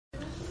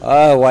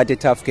What a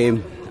tough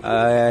game.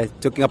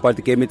 Talking about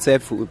the game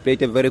itself, we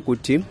played a very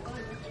good team.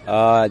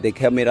 They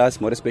came at us,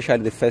 more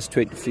especially the first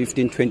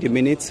 15-20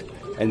 minutes,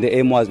 and the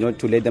aim was not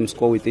to let them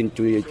score within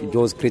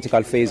those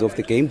critical phase of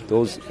the game.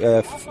 Those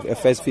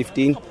first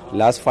 15,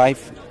 last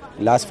five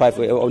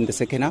on the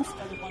second half,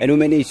 and we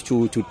managed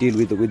to deal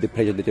with the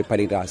pressure that they put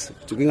at us.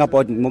 Talking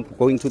about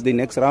going to the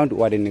next round,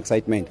 what an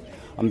excitement!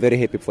 I'm very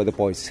happy for the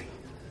boys.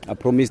 I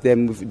promised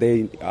them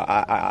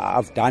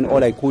I've done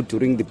all I could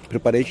during the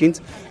preparations,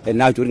 and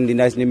now during the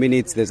 90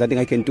 minutes there's nothing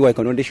I can do. I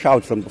can only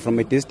shout from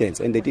a distance,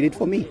 and they did it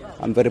for me.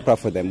 I'm very proud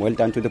for them. Well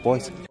done to the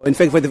boys. In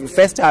fact, for the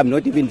first time,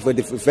 not even for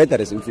the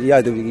veterans,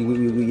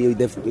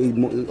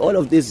 all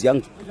of these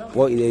young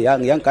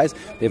guys,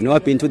 they've never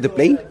been to the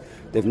plane,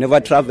 they've never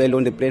traveled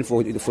on the plane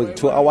for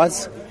 2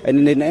 hours,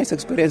 and a nice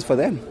experience for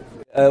them.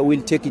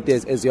 We'll take it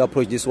as you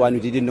approach this one.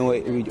 We didn't know,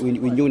 we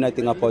knew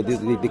nothing about this,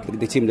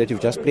 the team that we've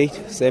just played.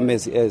 Same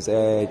as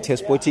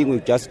test sporting, we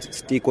just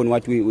stick on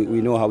what we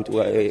know how to.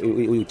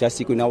 We just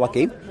stick on our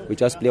game. We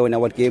just play on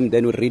our game.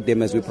 Then we read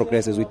them as we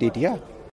progress, as we did here.